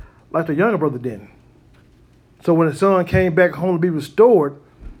like the younger brother didn't. So when the son came back home to be restored,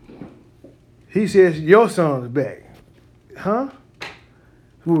 he says, your son is back. Huh?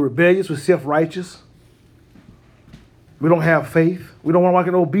 We're rebellious, we're self-righteous. We don't have faith. We don't want to walk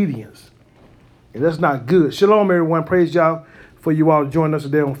in obedience. And that's not good. Shalom, everyone. Praise y'all for you all joining us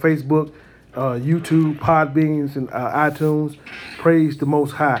today on Facebook, YouTube, Podbeans, and iTunes. Praise the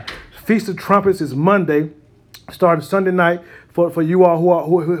Most High. Feast of Trumpets is Monday, starting Sunday night. For you all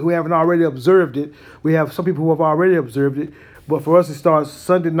who haven't already observed it, we have some people who have already observed it. But for us, it starts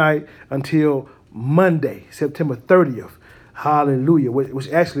Sunday night until Monday, September 30th. Hallelujah. Which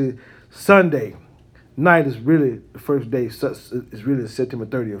actually Sunday night is really the first day. It's really September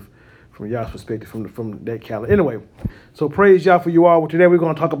 30th from y'all's perspective, from that calendar. Anyway, so praise y'all for you all. Today we're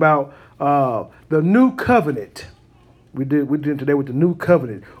going to talk about the new covenant. We did today with the new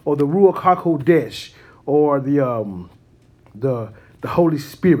covenant, or the Ruach HaKodesh, or the Holy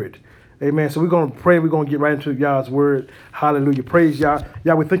Spirit. Amen. So we're going to pray. We're going to get right into y'all's word. Hallelujah. Praise y'all.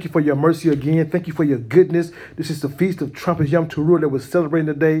 Y'all, we thank you for your mercy again. Thank you for your goodness. This is the Feast of Trumpets, Yom Teruah, that we're celebrating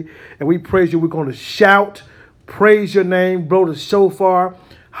today. And we praise you. We're going to shout, praise your name, blow the shofar.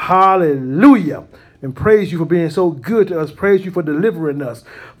 Hallelujah. And praise you for being so good to us. Praise you for delivering us,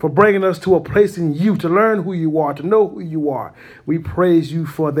 for bringing us to a place in you, to learn who you are, to know who you are. We praise you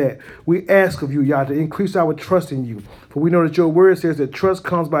for that. We ask of you, Yah, to increase our trust in you. For we know that your word says that trust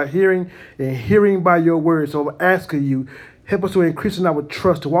comes by hearing, and hearing by your word. So I'm asking you, help us to increase in our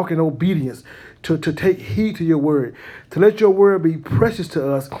trust, to walk in obedience, to take heed to your word, to let your word be precious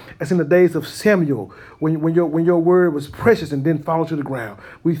to us, as in the days of Samuel, when your word was precious and didn't fall to the ground.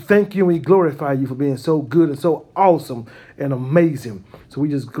 We thank you and we glorify you for being so good and so awesome and amazing. So we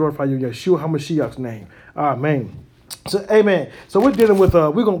just glorify you in Yeshua HaMashiach's name. Amen. So amen. So we're dealing with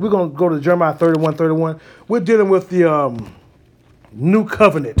we're gonna go to Jeremiah 31:31. We're dealing with the new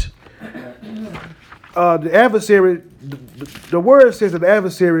covenant. The adversary, the word says that the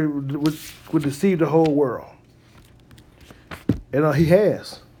adversary would deceive the whole world. And he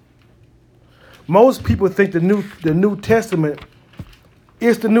has. Most people think the New Testament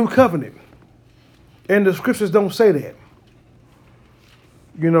is the new covenant. And the scriptures don't say that.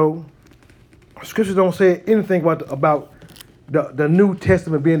 You know, scriptures don't say anything about the New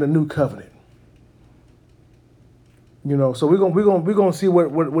Testament being the new covenant. You know, so we're gonna see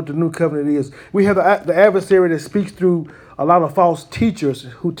what the new covenant is. We have the adversary that speaks through a lot of false teachers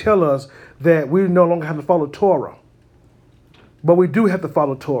who tell us that we no longer have to follow Torah, but we do have to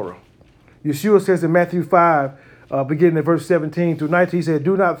follow Torah. Yeshua says in Matthew 5, beginning at verse 17 through 19, he said,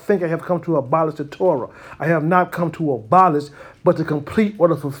 "Do not think I have come to abolish the Torah. I have not come to abolish, but to complete or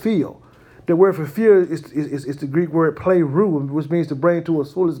to fulfill." The word fulfill is the Greek word pleroo, which means to bring to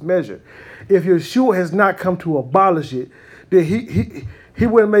its fullest measure. If Yeshua has not come to abolish it, then he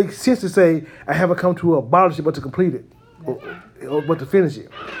wouldn't make sense to say, "I haven't come to abolish it, but to complete it, or but to finish it."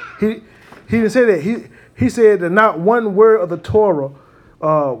 He didn't say that. He said that not one word of the Torah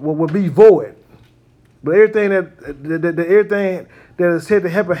will be void, but everything everything that is said to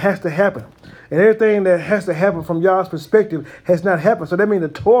happen has to happen. And everything that has to happen from y'all's perspective has not happened. So that means the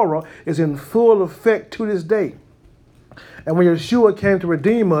Torah is in full effect to this day. And when Yeshua came to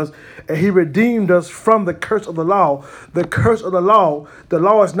redeem us, and he redeemed us from the curse of the law the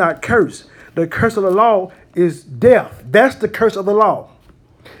law is not cursed. The curse of the law is death. That's the curse of the law.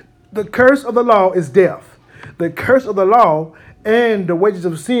 The curse of the law is death. The curse of the law and the wages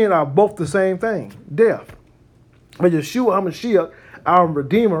of sin are both the same thing, death. But Yeshua HaMashiach, our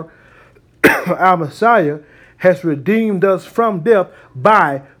Redeemer, our Messiah, has redeemed us from death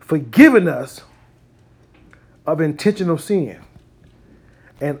by forgiving us of intentional sin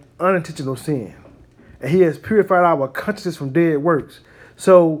and unintentional sin. And he has purified our consciences from dead works.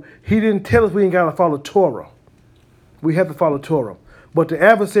 So he didn't tell us we ain't got to follow Torah. We have to follow Torah. But the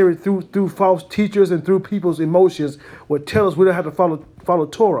adversary, through false teachers and through people's emotions, would tell us we don't have to follow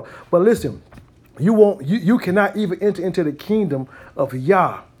Torah. But listen, you cannot even enter into the kingdom of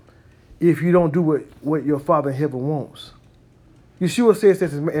Yah if you don't do what your Father in heaven wants. Yeshua says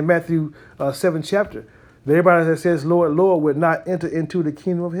this in Matthew 7 chapter. That everybody that says, "Lord, Lord," would not enter into the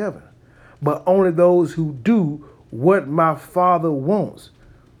kingdom of heaven, but only those who do what my Father wants.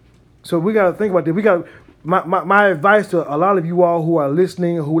 So we got to think about this. My advice to a lot of you all who are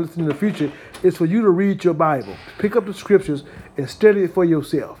listening, who will listen in the future, is for you to read your Bible. Pick up the scriptures and study it for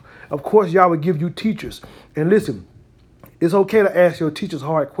yourself. Of course, Yah will give you teachers. And listen, it's okay to ask your teachers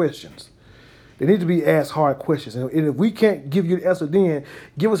hard questions. They need to be asked hard questions. And if we can't give you the answer then,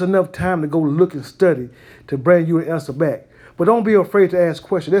 give us enough time to go look and study to bring you an answer back. But don't be afraid to ask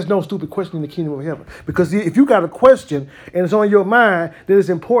questions. There's no stupid question in the kingdom of heaven. Because if you got a question and it's on your mind, then it's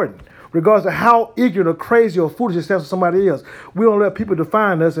important. Regardless of how ignorant or crazy or foolish it sounds to somebody else, we don't let people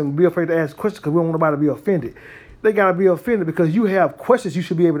define us and be afraid to ask questions because we don't want nobody to be offended. They got to be offended because you have questions. You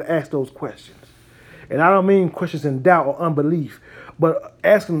should be able to ask those questions. And I don't mean questions in doubt or unbelief, but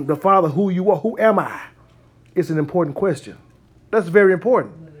asking the Father who you are, who am I? It's an important question. That's very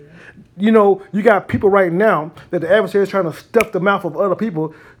important. You know, you got people right now that the adversary is trying to stuff the mouth of other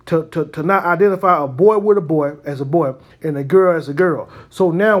people to not identify a boy with a boy as a boy and a girl as a girl.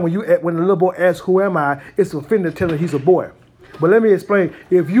 So now when the little boy asks, who am I? It's offended to tell him he's a boy. But let me explain.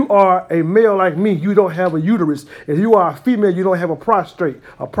 If you are a male like me, you don't have a uterus. If you are a female, you don't have a prostate.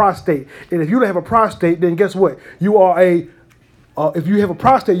 And if you don't have a prostate, then guess what? You are if you have a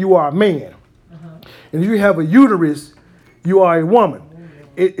prostate, you are a man. And if you have a uterus, you are a woman.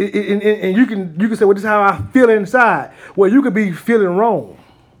 And you can say, well, this is how I feel inside. Well, you could be feeling wrong.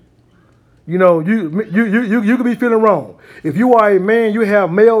 You know, you could be feeling wrong. If you are a man, you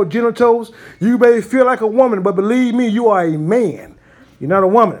have male genitals, you may feel like a woman, but believe me, you are a man. You're not a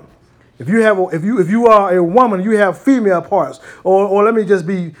woman. If you are a woman, you have female parts. Or let me just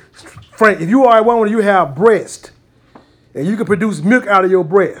be frank. If you are a woman, you have breast. And you can produce milk out of your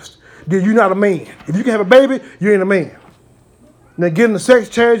breast. Then you're not a man. If you can have a baby, you ain't a man. Now, getting the sex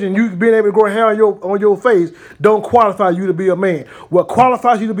change and you being able to grow hair on your face don't qualify you to be a man. What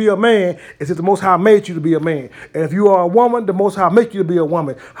qualifies you to be a man is that the Most High made you to be a man. And if you are a woman, the Most High make you to be a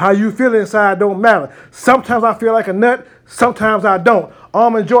woman. How you feel inside don't matter. Sometimes I feel like a nut. Sometimes I don't.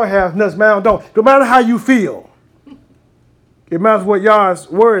 Almond Joy has nuts, man, don't. No matter how you feel. It matters what Yah's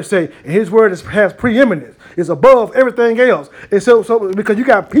words say. And his word has preeminence. It's above everything else. And so because you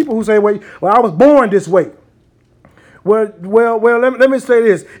got people who say, well, I was born this way. Well, let me say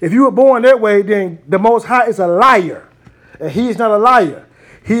this. If you were born that way, then the Most High is a liar. And he is not a liar.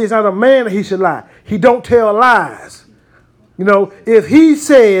 He is not a man that he should lie. He don't tell lies. You know, if he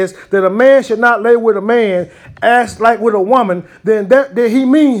says that a man should not lay with a man, act like with a woman, then he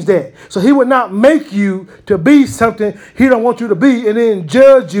means that. So he would not make you to be something he don't want you to be and then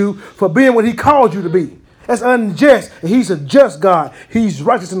judge you for being what he called you to be. That's unjust. And he's a just God. He's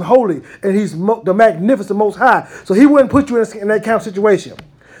righteous and holy. And he's the magnificent Most High. So he wouldn't put you in that kind of situation.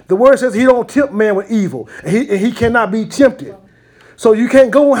 The word says he don't tempt man with evil. And he cannot be tempted. So you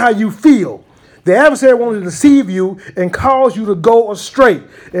can't go on how you feel. The adversary wants to deceive you and cause you to go astray.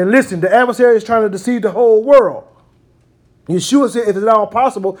 And listen, the adversary is trying to deceive the whole world. Yeshua said, if it's at all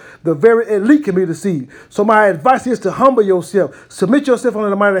possible, the very elite can be deceived. So my advice is to humble yourself. Submit yourself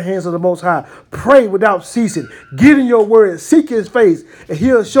under the mighty hands of the Most High. Pray without ceasing. Get in your word. Seek his face. And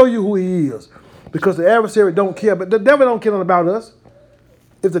he'll show you who he is. Because the adversary don't care. But the devil don't care about us.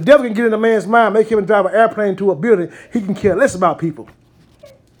 If the devil can get in a man's mind, make him drive an airplane to a building, he can care less about people.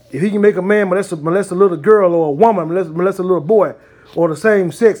 If he can make a man molest a little girl or a woman, molest a little boy, or the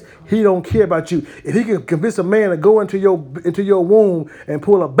same sex, he don't care about you. If he can convince a man to go into your womb and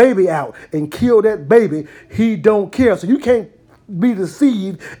pull a baby out and kill that baby, he don't care. So you can't be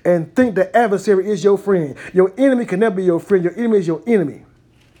deceived and think the adversary is your friend. Your enemy can never be your friend. Your enemy is your enemy.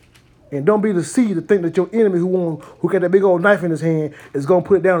 And don't be deceived to think that your enemy who got that big old knife in his hand is going to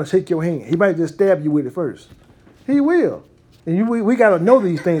put it down and shake your hand. He might just stab you with it first. He will. And we got to know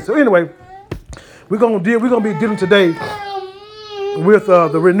these things. So anyway, we're going to be dealing today with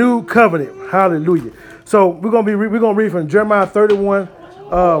the renewed covenant. Hallelujah. So we're going to read from Jeremiah 31.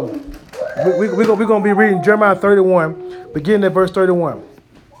 We're going to be reading Jeremiah 31, beginning at verse 31.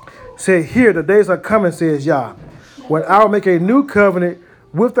 Say, here the days are coming, says Yah, when I will make a new covenant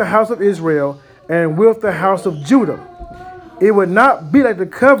with the house of Israel and with the house of Judah. It would not be like the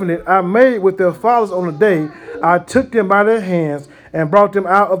covenant I made with their fathers on the day I took them by their hands and brought them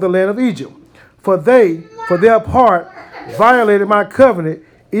out of the land of Egypt. For they, for their part, violated my covenant,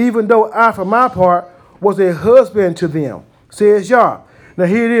 even though I, for my part, was a husband to them, says Yah. Now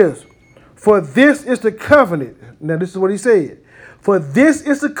here it is. For this is the covenant. Now this is what he said. For this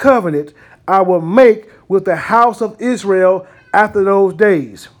is the covenant I will make with the house of Israel after those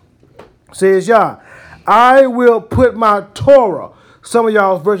days, says Yah. I will put my Torah, some of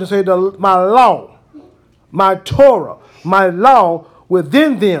y'all's versions say my law, my Torah, my law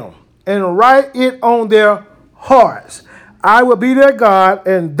within them, and write it on their hearts. I will be their God,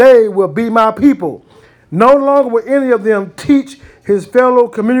 and they will be my people. No longer will any of them teach his fellow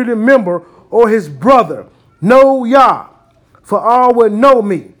community member or his brother, know Yah, for all will know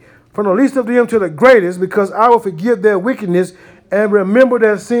me, from the least of them to the greatest, because I will forgive their wickedness and remember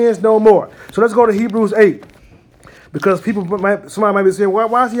their sins no more. So let's go to Hebrews 8. Because somebody might be saying,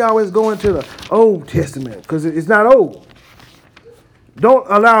 why is he always going to the Old Testament? Because it's not old. Don't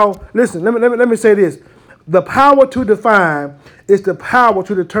allow, listen, let me say this. The power to define is the power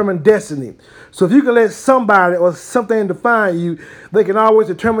to determine destiny. So if you can let somebody or something define you, they can always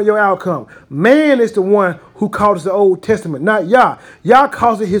determine your outcome. Man is the one who calls the Old Testament, not Yah. Yah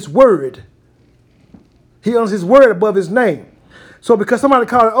calls it his word. He owns his word above his name. So because somebody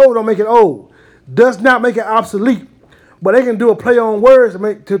called it old, don't make it old. Does not make it obsolete. But they can do a play on words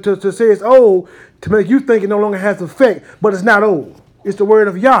to say it's old to make you think it no longer has effect, but it's not old. It's the word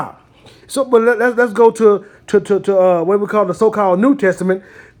of Yah. So, but let's go to what we call the so-called New Testament,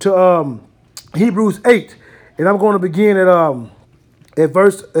 to Hebrews 8, and I'm going to begin at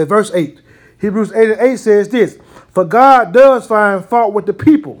verse 8. Hebrews 8:8 says this: For God does find fault with the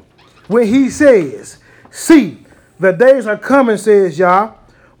people when He says, "See, the days are coming," says Yah,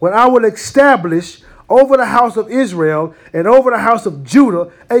 "when I will establish over the house of Israel and over the house of Judah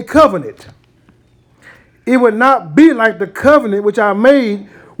a covenant. It would not be like the covenant which I made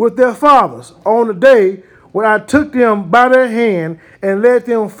with their fathers on the day when I took them by their hand and led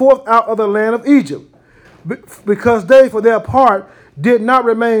them forth out of the land of Egypt, because they, for their part, did not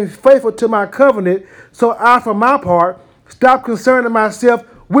remain faithful to my covenant. So I, for my part, stopped concerning myself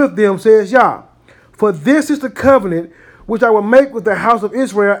with them, says Yah. For this is the covenant which I will make with the house of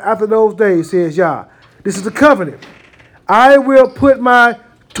Israel after those days, says Yah." This is the covenant. "I will put my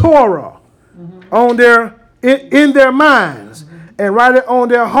Torah on in their minds and write it on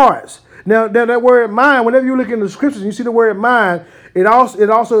their hearts." Now that word mind, whenever you look in the scriptures and you see the word mind, it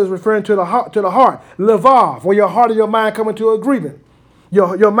also is referring to the heart, levav, when your heart and your mind come into agreement.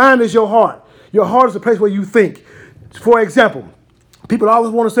 Your mind is your heart. Your heart is the place where you think. For example, people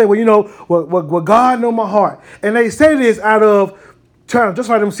always want to say, well, God knows my heart. And they say this out of trying to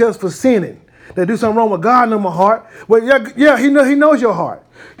justify themselves for sinning. They do something wrong with God knows my heart. Well, yeah, he knows your heart.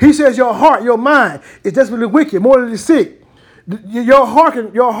 He says your heart, your mind is desperately wicked, more than it's sick. Your heart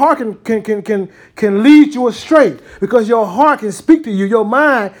can lead you astray because your heart can speak to you. Your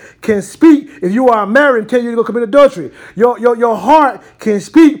mind can speak if you are married and tell you to go commit adultery. Your heart can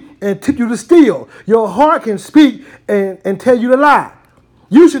speak and tip you to steal. Your heart can speak and tell you to lie.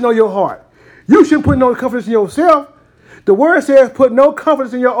 You should know your heart. You shouldn't put no confidence in yourself. The word says put no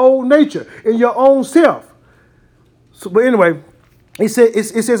confidence in your own nature, in your own self. So, but anyway, it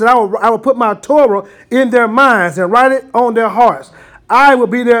says that I will put my Torah in their minds and write it on their hearts. I will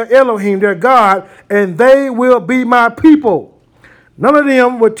be their Elohim, their God, and they will be my people. None of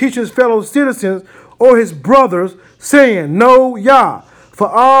them will teach his fellow citizens or his brothers, saying, "Know Yah," for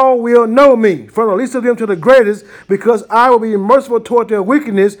all will know me, from the least of them to the greatest, because I will be merciful toward their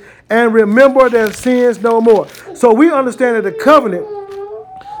wickedness and remember their sins no more. So we understand that the covenant,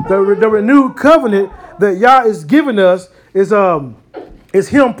 the renewed covenant that Yah is giving us is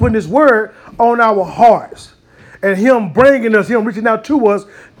him putting his word on our hearts and him bringing us, him reaching out to us,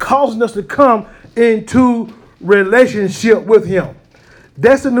 causing us to come into relationship with him.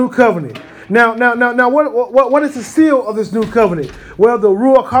 That's the new covenant. Now, what is the seal of this new covenant? Well, the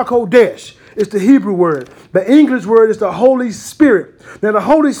Ruach HaKodesh is the Hebrew word. The English word is the Holy Spirit. Now, the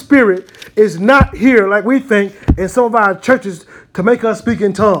Holy Spirit is not here like we think in some of our churches to make us speak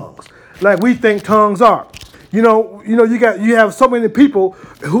in tongues, like we think tongues are. You have so many people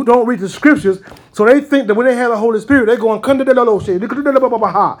who don't read the scriptures, so they think that when they have the Holy Spirit, they're going and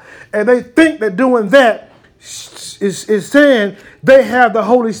they think that doing that is saying they have the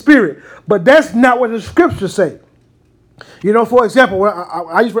Holy Spirit, but that's not what the scriptures say. For example,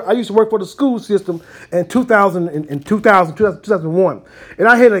 I used to work for the school system in 2001, and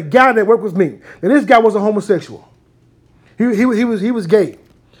I had a guy that worked with me, and this guy was a homosexual. He was gay,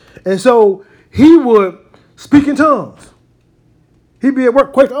 and so he would speak in tongues. He'd be at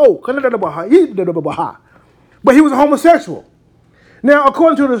work, but he was a homosexual. Now,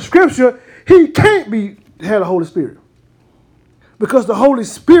 according to the scripture, he can't had the Holy Spirit, because the Holy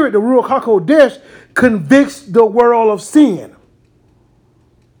Spirit, the Ruach HaKodesh, convicts the world of sin,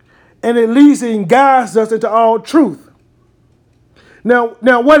 and it leads and guides us into all truth. Now,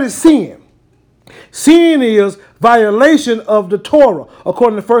 what is sin? Sin is violation of the Torah,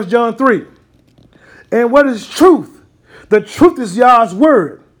 according to 1 John 3. And what is truth? The truth is Yah's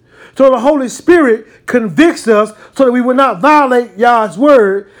word. So the Holy Spirit convicts us so that we will not violate Yah's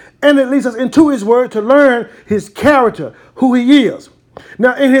word, and it leads us into his word to learn his character, who he is.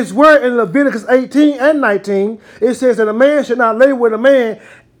 Now, in his word in Leviticus 18 and 19, it says that a man should not lay with a man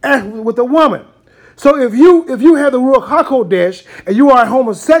as with a woman. So if you have the Ruach HaKodesh and you are a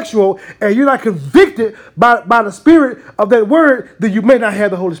homosexual and you're not convicted by the spirit of that word, then you may not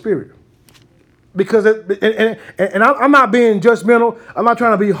have the Holy Spirit. because I'm not being judgmental. I'm not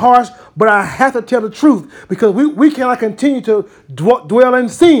trying to be harsh, but I have to tell the truth because we cannot continue to dwell in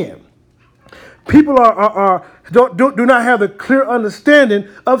sin. People do not have the clear understanding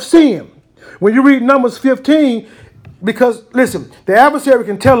of sin. When you read Numbers 15, because listen, the adversary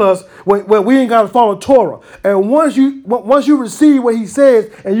can tell us well we ain't got to follow Torah, and once you receive what he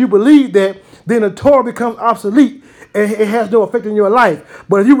says and you believe that, then the Torah becomes obsolete and it has no effect in your life.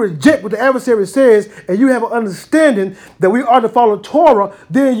 But if you reject what the adversary says and you have an understanding that we are to follow Torah,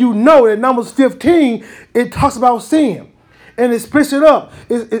 then you know that Numbers 15 it talks about sin. And it splits it up.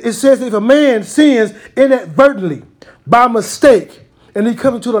 It says if a man sins inadvertently, by mistake, and he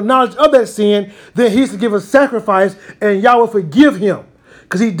comes to the knowledge of that sin, then he's to give a sacrifice and Yah will forgive him.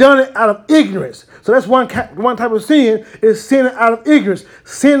 Because he done it out of ignorance. So that's one type of sin, is sinning out of ignorance,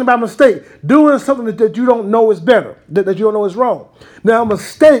 sinning by mistake, doing something that you don't know is better, that you don't know is wrong. Now,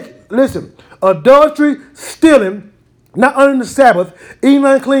 mistake, listen, adultery, stealing, not honoring the Sabbath, eating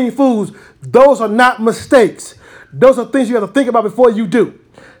unclean foods, those are not mistakes. Those are things you have to think about before you do.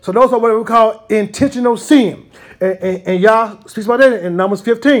 So those are what we call intentional sin. And Yah speaks about that in Numbers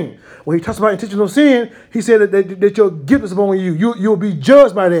 15. When he talks about intentional sin, he said that your guilt is upon you. You'll be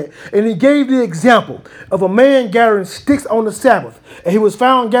judged by that. And he gave the example of a man gathering sticks on the Sabbath. And he was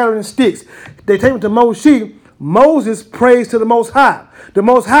found gathering sticks. They take him to Moshe. Moses prays to the Most High. The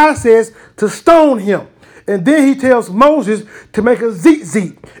Most High says to stone him. And then he tells Moses to make a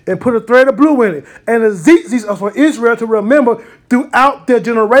tzitzit and put a thread of blue in it. And the tzitzits are for Israel to remember throughout their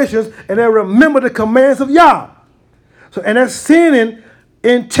generations, and they remember the commands of Yah. So, and that's sinning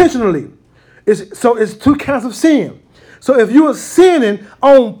intentionally. So it's two kinds of sin. So if you are sinning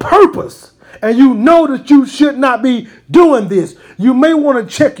on purpose and you know that you should not be doing this, you may want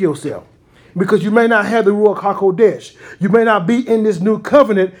to check yourself because you may not have the Ruach HaKodesh. You may not be in this new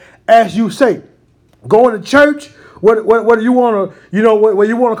covenant as you say. Going to church, whether you want to, whether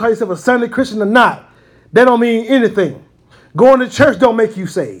you want to call yourself a Sunday Christian or not, that don't mean anything. Going to church don't make you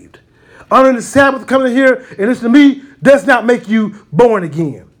saved. Honoring the Sabbath, coming here and listening to me, does not make you born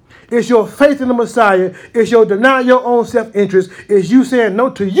again. It's your faith in the Messiah. It's your denying your own self-interest. It's you saying no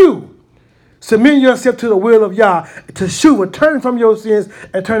to you. Submitting yourself to the will of Yah, to Shuvah, turning from your sins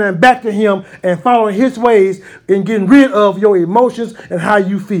and turning back to Him and following His ways and getting rid of your emotions and how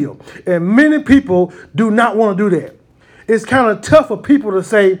you feel. And many people do not want to do that. It's kind of tough for people to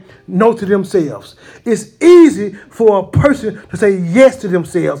say no to themselves. It's easy for a person to say yes to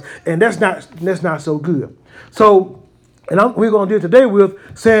themselves, and that's not so good. So, we're going to deal today with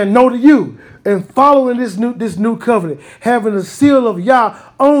saying no to you and following this new covenant, having the seal of Yah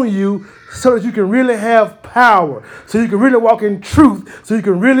on you so that you can really have power, so you can really walk in truth, so you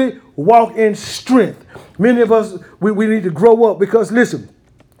can really walk in strength. Many of us, we need to grow up because, listen,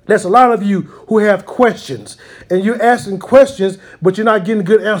 there's a lot of you who have questions, and you're asking questions, but you're not getting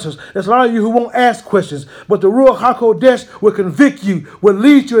good answers. There's a lot of you who won't ask questions, but the Ruach HaKodesh will convict you, will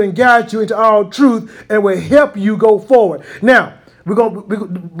lead you and guide you into all truth, and will help you go forward. Now, we're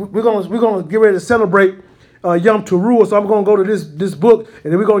gonna get ready to celebrate Yom Teruah, so I'm gonna go to this book,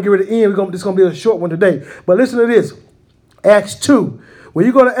 and then we're gonna get ready to end. This is gonna be a short one today, but listen to this, Acts 2. When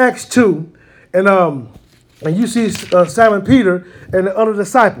you go to Acts 2, and you see Simon Peter and the other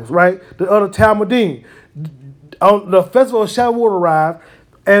disciples, right? The other Talmudim. On the festival of Shavuot arrived,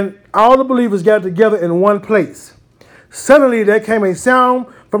 and all the believers gathered together in one place. Suddenly there came a sound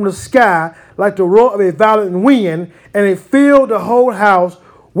from the sky like the roar of a violent wind, and it filled the whole house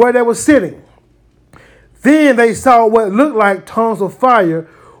where they were sitting. Then they saw what looked like tongues of fire,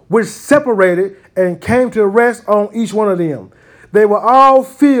 which separated and came to rest on each one of them. They were all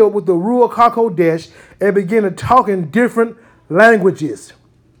filled with the Ruach HaKodesh and began to talk in different languages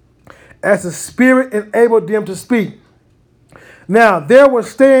as the Spirit enabled them to speak. Now there were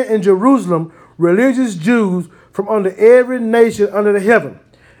staying in Jerusalem religious Jews from under every nation under the heaven.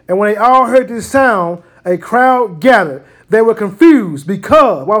 And when they all heard this sound, a crowd gathered. They were confused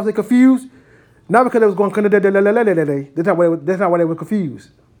because, why was they confused? Not because they was going, that's not why they were confused.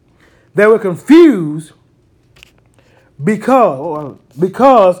 They were confused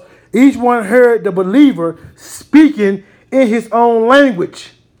because each one heard the believer speaking in his own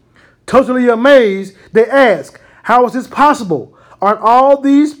language. Totally amazed, they asked, how is this possible? Aren't all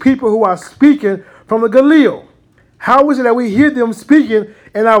these people who are speaking from the Galilee? How is it that we hear them speaking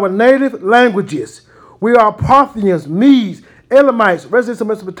in our native languages? We are Parthians, Medes, Elamites, residents of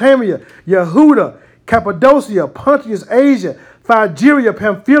Mesopotamia, Yehuda, Cappadocia, Pontus, Asia, Phrygia,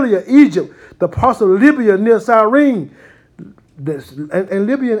 Pamphylia, Egypt, the parts of Libya near Cyrene, and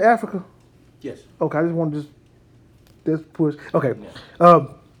Libya in Africa? Yes. Okay, I just want to just push. Okay. Yeah.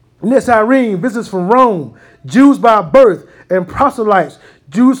 Cyrene, visitors from Rome, Jews by birth, and proselytes,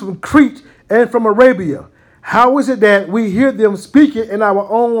 Jews from Crete and from Arabia. How is it that we hear them speaking in our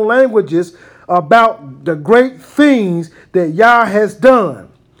own languages about the great things that Yah has done?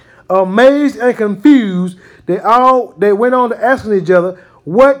 Amazed and confused, they went on to asking each other,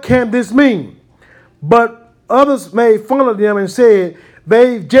 what can this mean? But others made fun of them and said,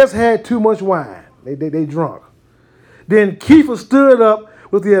 they've just had too much wine. They drunk. Then Kepha stood up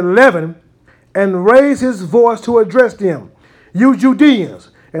with the 11 and raised his voice to address them. You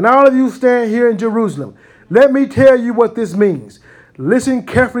Judeans, and all of you stand here in Jerusalem, let me tell you what this means. Listen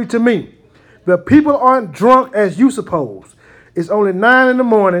carefully to me. The people aren't drunk as you suppose. It's only 9 in the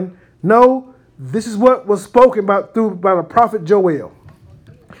morning. No, this is what was spoken by the prophet Joel.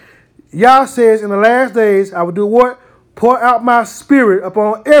 Yah says, in the last days, I will do what? Pour out my spirit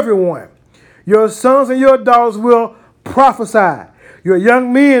upon everyone. Your sons and your daughters will prophesy. Your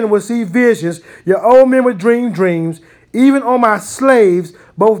young men will see visions. Your old men will dream dreams. Even on my slaves,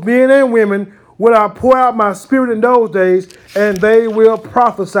 both men and women, will I pour out my spirit in those days, and they will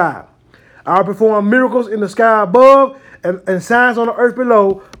prophesy. I'll perform miracles in the sky above and signs on the earth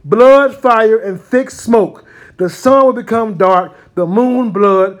below, blood, fire, and thick smoke. The sun will become dark, the moon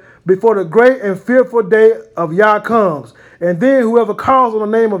blood, before the great and fearful day of Yah comes. And then whoever calls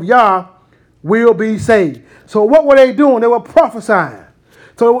on the name of Yah will be saved. So what were they doing? They were prophesying.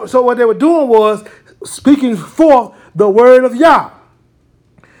 So what they were doing was speaking forth the word of Yah.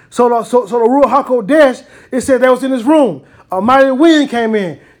 So the Ruach HaKodesh, it said that was in this room. A mighty wind came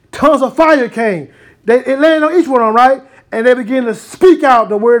in. Tons of fire came. It landed on each one of them, right? And they began to speak out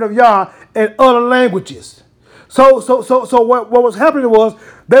the word of Yah in other languages. So what was happening was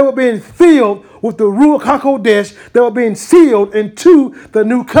they were being filled with the Ruach HaKodesh. They were being sealed into the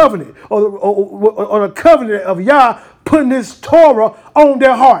new covenant, or the covenant of Yah, putting this Torah on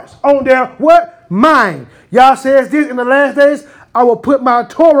their hearts, on their what? Mind. Yah says this, in the last days, I will put my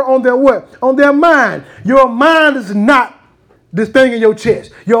Torah on their what? On their mind. Your mind is not this thing in your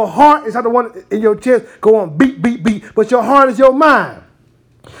chest. Your heart is not the one in your chest going beat, beat, beat. But your heart is your mind.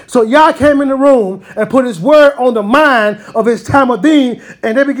 So Yah came in the room and put his word on the mind of his Talmudim,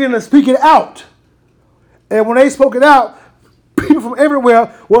 and they began to speak it out. And when they spoke it out, people from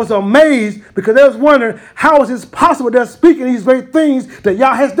everywhere was amazed, because they was wondering, how is this possible? They're speaking these great things that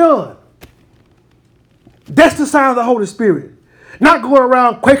Yah has done. That's the sign of the Holy Spirit. Not going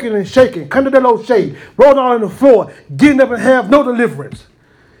around quaking and shaking, come to that old shade, rolling on the floor, getting up and have no deliverance.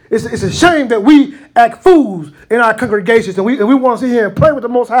 It's a shame that we act fools in our congregations, and we want to sit here and play with the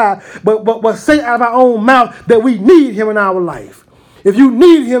Most High, but say out of our own mouth that we need Him in our life. If you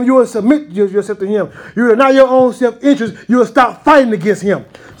need Him, you will submit yourself to Him. You will not your own self-interest. You will stop fighting against Him.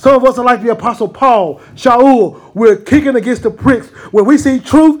 Some of us are like the Apostle Paul, Shaul. We're kicking against the pricks. When we see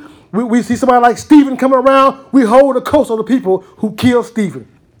truth, we see somebody like Stephen coming around, we hold the coast on the people who killed Stephen,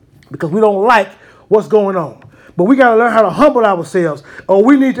 because we don't like what's going on. But we got to learn how to humble ourselves, or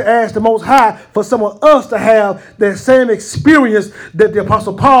we need to ask the Most High for some of us to have that same experience that the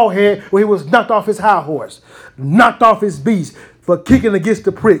Apostle Paul had, where he was knocked off his high horse, knocked off his beast, for kicking against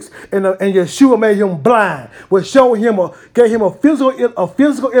the pricks, and Yeshua made him blind, gave him a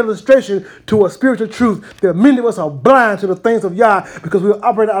physical illustration to a spiritual truth that many of us are blind to the things of Yah, because we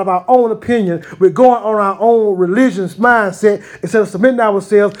operate out of our own opinion. We're going on our own religion's mindset instead of submitting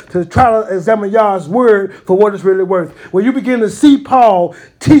ourselves to try to examine Yah's word for what it's really worth. When you begin to see Paul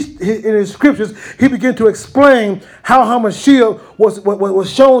teach in his scriptures, he began to explain how Hamashiach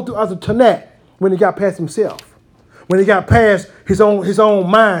was shown throughout the Tanakh when he got past himself. When he got past his own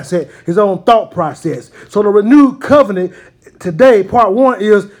mindset, his own thought process. So the renewed covenant today, part 1,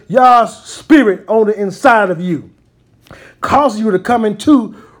 is Yah's spirit on the inside of you, causing you to come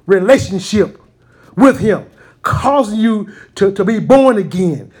into relationship with Him, causing you to be born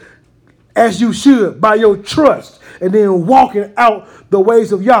again, as you should, by your trust, and then walking out the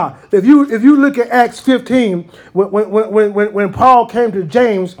ways of Yah. If you look at Acts 15, when Paul came to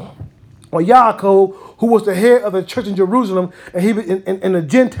James, or Yaakov, who was the head of the church in Jerusalem, and the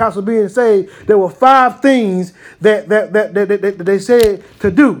Gentiles were being saved, there were 5 things that they said to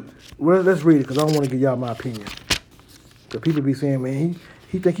do. Well, let's read it, because I don't want to give y'all my opinion. The people be saying, man,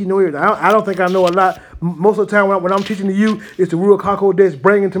 he think he know everything. I don't think I know a lot. Most of the time when I'm teaching to you, it's the Ruach HaKodesh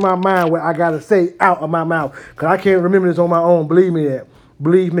bringing to my mind what I got to say out of my mouth, because I can't remember this on my own. Believe me that.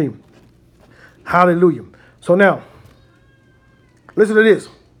 Believe me. Hallelujah. So now, listen to this.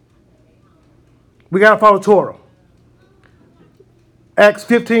 We got to follow Torah. Acts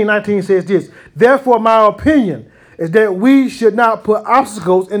 15:19 says this. Therefore, my opinion is that we should not put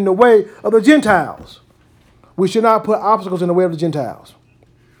obstacles in the way of the Gentiles. We should not put obstacles in the way of the Gentiles.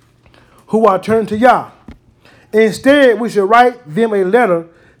 who are turned to Yah. Instead, we should write them a letter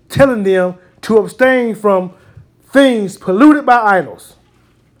telling them to abstain from things polluted by idols.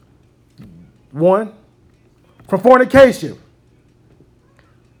 1. From fornication,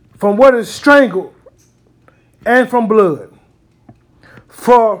 from what is strangled, and from blood.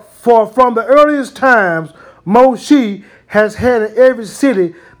 For from the earliest times, Moshe has had in every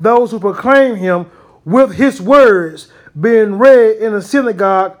city those who proclaim him with his words being read in the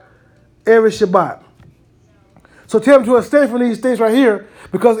synagogue every Shabbat. So tell them to abstain from these things right here,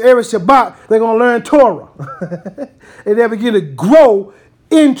 because every Shabbat they're going to learn Torah. And they begin to grow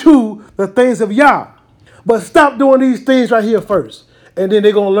into the things of Yah. But stop doing these things right here first, and then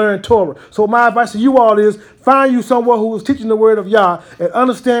they're going to learn Torah. So my advice to you all is find you someone who is teaching the word of Yah and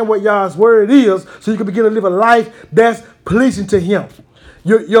understand what Yah's word is, so you can begin to live a life that's pleasing to him.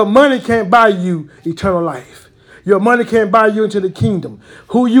 Your money can't buy you eternal life. Your money can't buy you into the kingdom.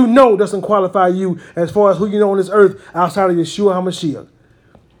 Who you know doesn't qualify you as far as who you know on this earth outside of Yeshua HaMashiach.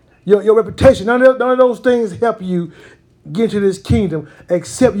 Your reputation, none of those things help you get into this kingdom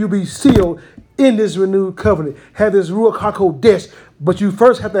except you be sealed in this renewed covenant. Have this Ruach HaKodesh, but you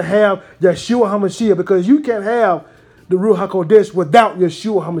first have to have Yeshua HaMashiach, because you can't have the Ruach HaKodesh without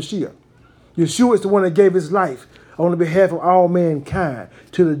Yeshua HaMashiach. Yeshua is the one that gave his life on the behalf of all mankind,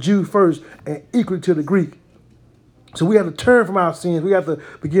 to the Jew first and equally to the Greek. So we have to turn from our sins. We have to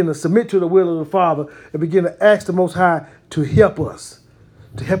begin to submit to the will of the Father and begin to ask the Most High to help us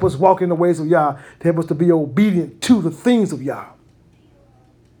walk in the ways of Yah, to help us to be obedient to the things of Yah.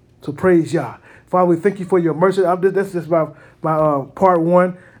 So praise Yah. Father, we thank you for your mercy. That's just my part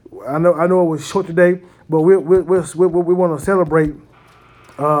one. I know it was short today, but we want to celebrate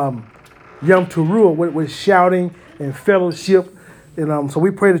Yom Teruah with shouting and fellowship. And so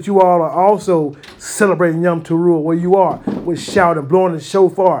we pray that you all are also celebrating Yom Teruah where you are, with shouting, blowing the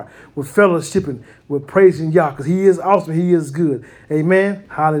shofar, with fellowshipping, with praising Yah, because he is awesome, he is good. Amen.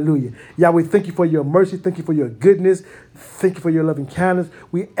 Hallelujah. Yah, we thank you for your mercy. Thank you for your goodness. Thank you for your loving kindness.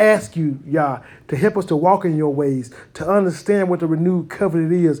 We ask you, Yah, to help us to walk in your ways, to understand what the renewed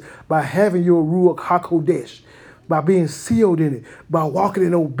covenant is by having your Ruach HaKodesh, by being sealed in it, by walking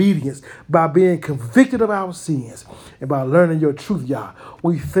in obedience, by being convicted of our sins, and by learning your truth, Yah.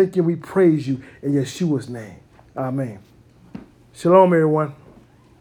 We thank you, we praise you in Yeshua's name. Amen. Shalom, everyone.